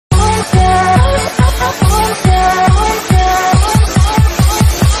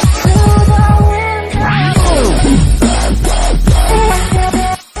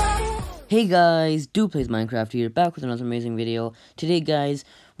guys, do plays Minecraft here, back with another amazing video. Today guys,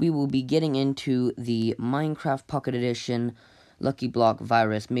 we will be getting into the Minecraft Pocket Edition Lucky Block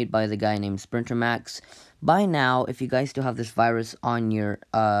virus made by the guy named SprinterMax. By now, if you guys still have this virus on your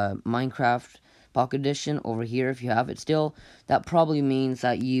Minecraft Pocket Edition over here, if you have it still, that probably means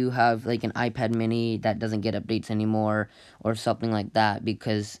that you have like an iPad mini that doesn't get updates anymore or something like that,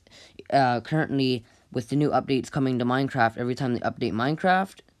 because currently with the new updates coming to Minecraft, every time they update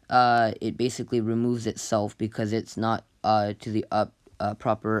Minecraft, it basically removes itself because it's not to the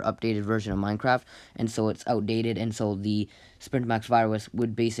proper updated version of Minecraft, and so it's outdated, and so the SprinterMax virus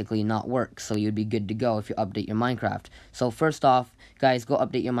would basically not work, so you'd be good to go if you update your Minecraft. So first off, guys, go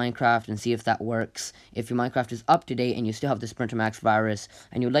update your Minecraft and see if that works. If your Minecraft is up to date and you still have the SprinterMax virus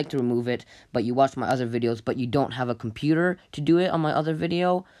and you'd like to remove it, but you watched my other videos but you don't have a computer to do it on my other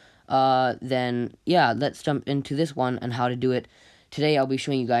video, then yeah, let's jump into this one and how to do it. Today I'll be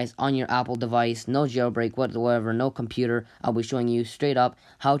showing you guys on your Apple device, no jailbreak whatsoever, no computer. I'll be showing you straight up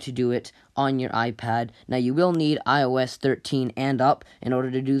how to do it on your iPad. Now you will need iOS 13 and up in order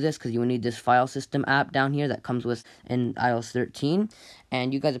to do this, because you will need this file system app down here that comes with in iOS 13.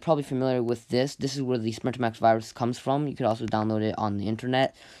 And you guys are probably familiar with this. This is where the SprinterMax virus comes from. You could also download it on the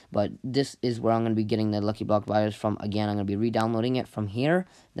internet, but this is where I'm going to be getting the Lucky Block virus from. Again, I'm going to be re-downloading it from here.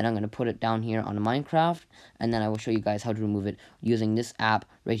 Then I'm going to put it down here on Minecraft, and then I will show you guys how to remove it using this app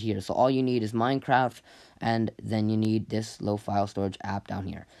right here. So all you need is Minecraft, and then you need this low file storage app down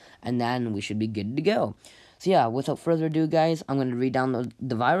here, and then we should be good to go. So yeah, without further ado, guys, I'm going to re-download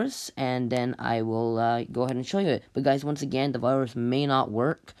the virus, and then I will go ahead and show you it. But guys, once again, the virus may not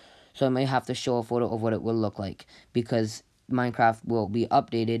work, so I may have to show a photo of what it will look like, because Minecraft will be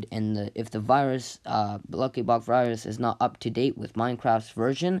updated, and if the virus, Lucky Block virus, is not up to date with Minecraft's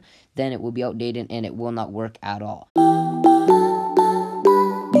version, then it will be outdated and it will not work at all.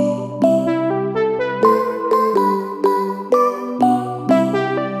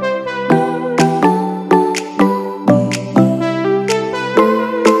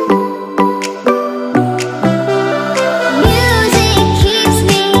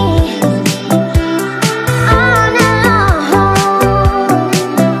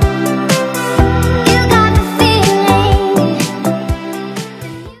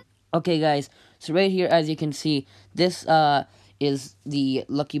 Okay guys, so right here, as you can see, this is the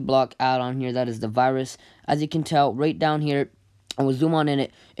Lucky Block add-on here. That is the virus. As you can tell, right down here, I will zoom on in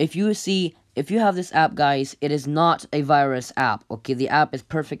it. If you have this app, guys, it is not a virus app, okay? The app is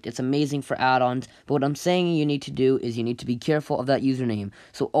perfect. It's amazing for add-ons. But what I'm saying you need to do is you need to be careful of that username.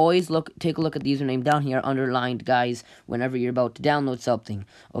 So always take a look at the username down here, underlined, guys, whenever you're about to download something,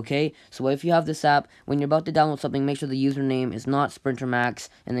 okay? So if you have this app, when you're about to download something, make sure the username is not SprinterMax,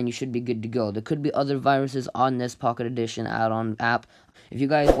 and then you should be good to go. There could be other viruses on this Pocket Edition add-on app. If you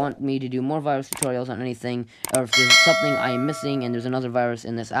guys want me to do more virus tutorials on anything, or if there's something I am missing and there's another virus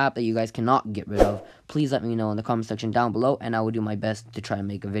in this app that you guys cannot get rid of, please let me know in the comment section down below, and I will do my best to try and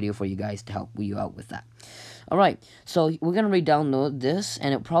make a video for you guys to help you out with that. Alright, so we're going to re-download this,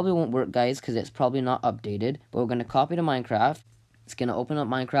 and it probably won't work, guys, because it's probably not updated, but we're going to copy to Minecraft. It's going to open up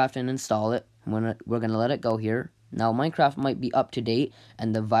Minecraft and install it. We're going to let it go here. Now, Minecraft might be up to date,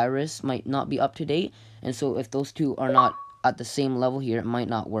 and the virus might not be up to date, and so if those two are not at the same level here, it might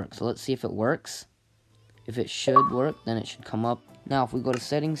not work. So let's see if it works. If it should work, then it should come up. Now if we go to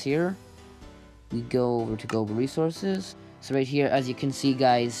settings here, we go over to global resources. So right here, as you can see,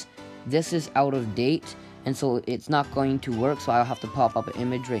 guys, this is out of date, and so it's not going to work. So I'll have to pop up an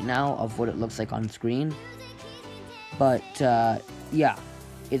image right now of what it looks like on screen. But yeah,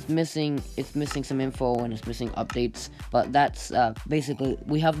 it's missing some info and it's missing updates, but that's basically,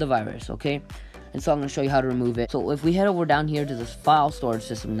 we have the virus, okay? And so I'm going to show you how to remove it. So if we head over down here to this file storage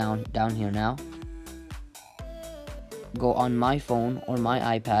system down here now, go on my phone or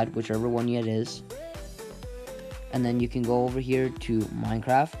my iPad, whichever one it is, and then you can go over here to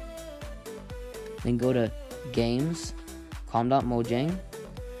Minecraft, then go to Games, com.mojang,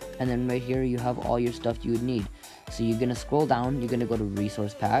 and then right here you have all your stuff you would need. So you're going to scroll down, you're going to go to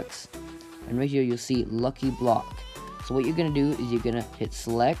Resource Packs, and right here you'll see Lucky Block. So what you're going to do is you're going to hit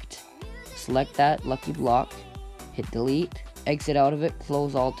Select that Lucky Block, hit delete, exit out of it,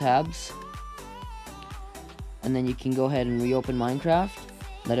 close all tabs, and then you can go ahead and reopen Minecraft,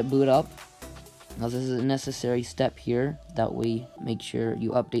 let it boot up. Now this is a necessary step here, that way make sure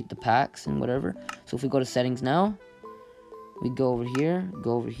you update the packs and whatever. So if we go to settings now, we go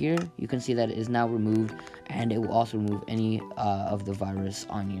over here, you can see that it is now removed, and it will also remove any of the virus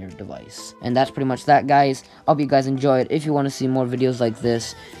on your device. And that's pretty much that, guys. I hope you guys enjoyed. If you want to see more videos like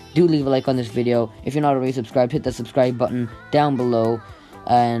this, do leave a like on this video. If you're not already subscribed, hit that subscribe button down below.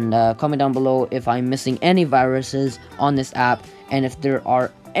 and comment down below if I'm missing any viruses on this app, and if there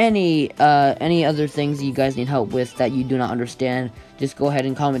are any other things you guys need help with that you do not understand. Just go ahead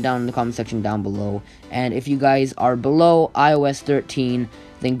and comment down in the comment section down below. And if you guys are below iOS 13,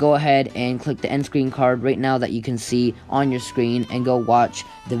 then go ahead and click the end screen card right now that you can see on your screen, and go watch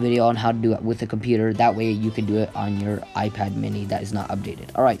the video on how to do it with a computer. That way you can do it on your iPad mini that is not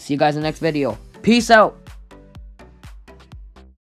updated. Alright, see you guys in the next video. Peace out!